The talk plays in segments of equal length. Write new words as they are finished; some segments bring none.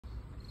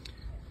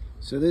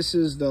So this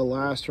is the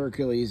last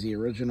Hercules, the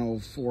original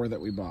 4 that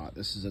we bought.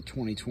 This is a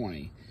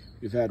 2020.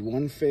 We've had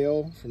one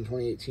fail from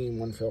 2018,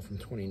 one fail from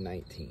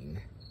 2019,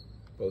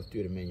 both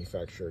due to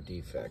manufacturer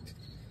defect.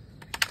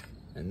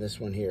 And this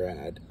one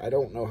here, I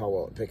don't know how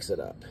well it picks it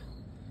up,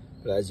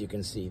 but as you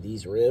can see,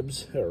 these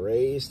ribs are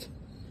raised,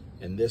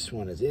 and this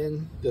one is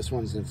in. This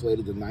one's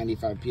inflated to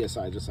 95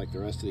 PSI, just like the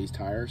rest of these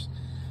tires.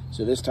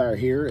 So this tire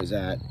here is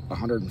at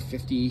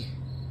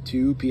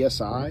 152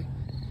 PSI.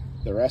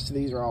 The rest of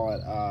these are all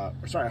at,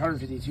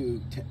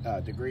 152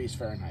 degrees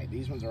Fahrenheit.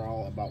 These ones are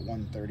all about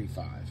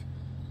 135.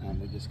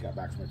 We just got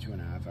back from a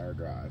 2.5 hour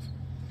drive.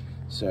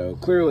 So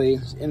clearly,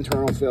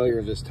 internal failure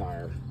of this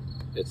tire.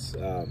 It's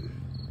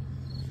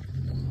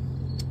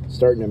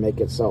starting to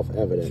make itself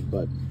evident,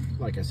 but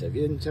like I said, if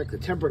you didn't check the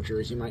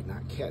temperatures, you might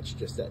not catch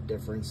just that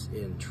difference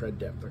in tread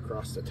depth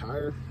across the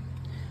tire.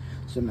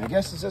 So my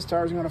guess is this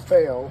tire is going to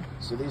fail.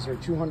 So these are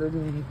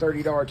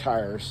 $230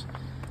 tires.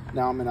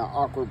 Now I'm in an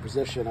awkward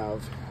position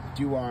of,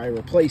 do I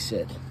replace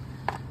it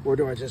or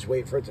do I just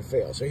wait for it to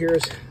fail? So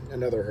here's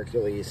another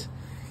Hercules.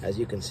 As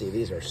you can see,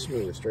 these are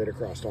smooth straight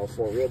across all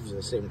 4 ribs,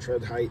 the same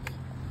tread height.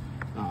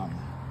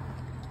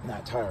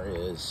 That tire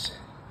is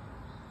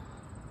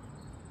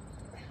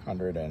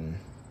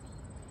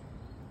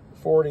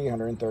 140,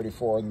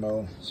 134 in the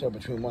middle, so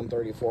between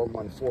 134 and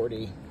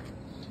 140.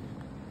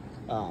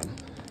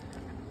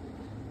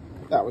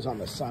 That was on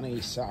the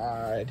sunny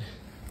side,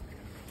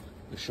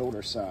 the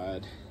shoulder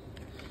side.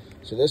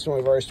 So this one,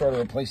 we've already started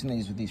replacing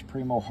these with these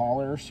Primo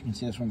haulers. You can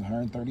see this one's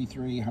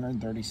 133,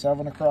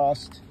 137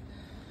 across.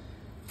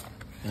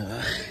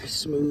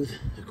 Smooth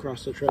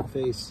across the tread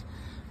face.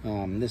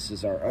 This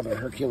is our other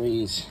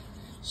Hercules,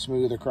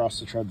 smooth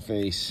across the tread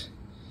face,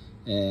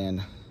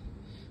 and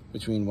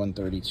between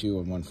 132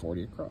 and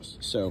 140 across.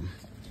 So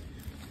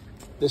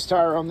this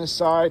tire on this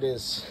side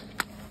is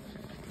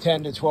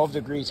 10 to 12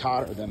 degrees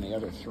hotter than the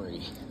other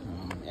 3,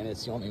 and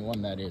it's the only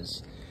one that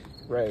is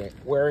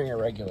wearing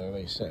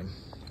irregularly. So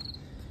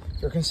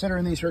if you're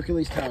considering these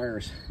Hercules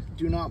tires,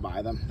 do not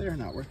buy them. They're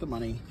not worth the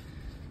money.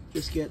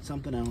 Just get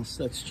something else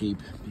that's cheap,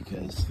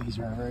 because these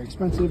are very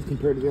expensive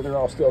compared to the other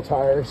all-steel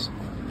tires,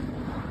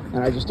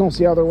 and I just don't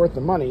see how they're worth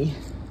the money.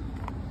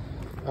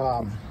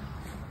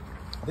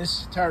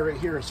 This tire right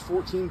here is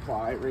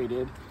 14-ply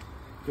rated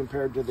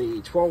compared to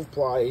the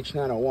 12-ply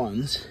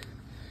H901s.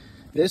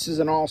 This is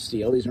an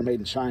all-steel. These are made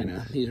in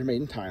China. These are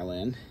made in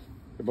Thailand.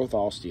 They're both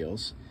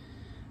all-steels.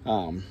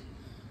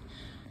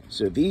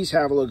 So these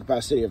have a load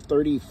capacity of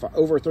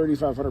over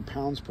 3,500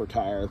 pounds per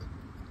tire.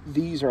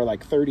 These are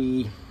like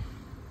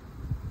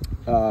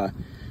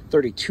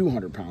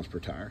 3,200 pounds per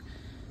tire.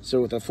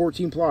 So with a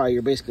 14-ply,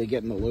 you're basically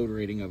getting the load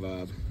rating of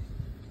a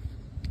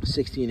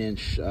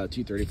 16-inch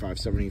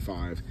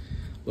 235/75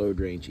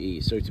 load range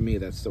E. So to me,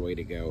 that's the way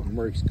to go. And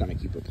we're just going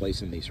to keep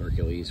replacing these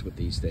Hercules with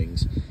these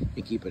things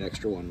and keep an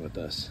extra one with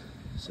us.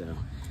 So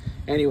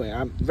anyway,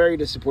 I'm very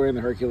disappointed in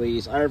the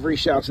Hercules. I have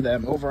reached out to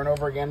them over and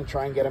over again to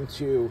try and get them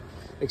to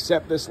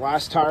accept this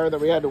last tire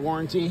that we had to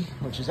warranty,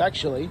 which is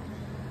actually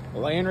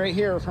laying right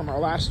here from our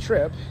last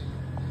trip.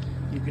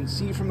 You can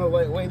see from the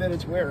way that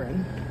it's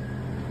wearing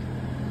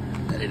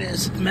that it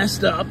is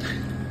messed up.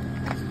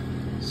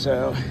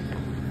 So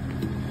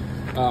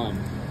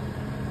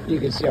you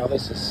can see how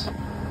this is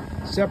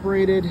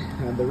separated,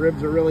 and the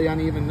ribs are really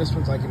uneven. This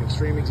one's like an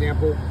extreme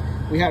example.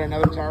 We had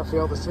another tire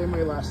fail the same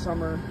way last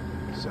summer,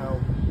 so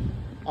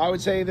I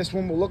would say this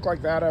one will look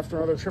like that after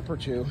another trip or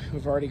 2.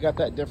 We've already got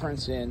that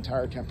difference in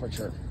tire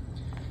temperature,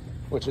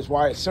 which is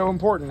why it's so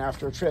important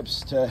after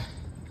trips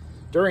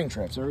during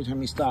trips, every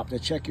time you stop, to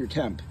check your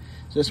temp.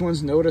 So this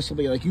one's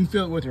noticeably, like, you can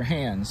feel it with your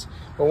hands,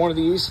 but one of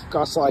these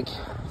costs like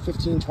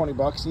 15-20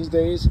 bucks these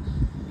days.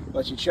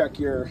 Let you check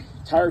your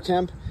tire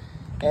temp,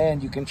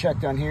 and you can check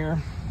down here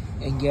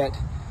and get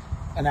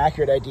an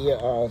accurate idea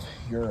of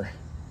your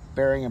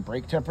bearing and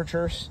brake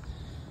temperatures.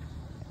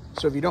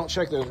 So if you don't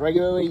check those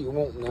regularly, you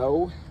won't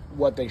know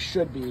what they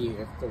should be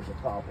if there's a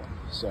problem.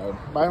 So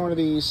buy one of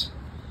these,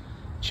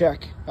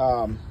 check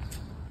your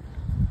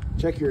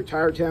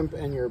tire temp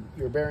and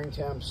your bearing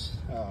temps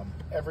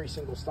every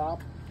single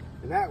stop,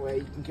 and that way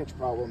you can catch a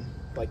problem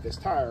like this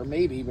tire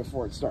maybe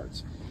before it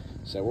starts.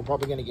 So we're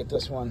probably going to get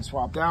this one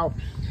swapped out,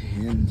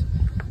 and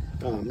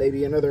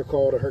maybe another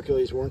call to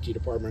Hercules warranty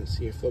department,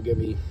 see if they'll give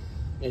me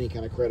any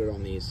kind of credit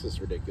on these. This is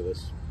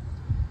ridiculous.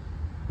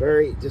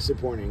 Very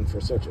disappointing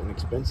for such an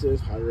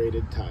expensive,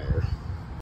 high-rated tire.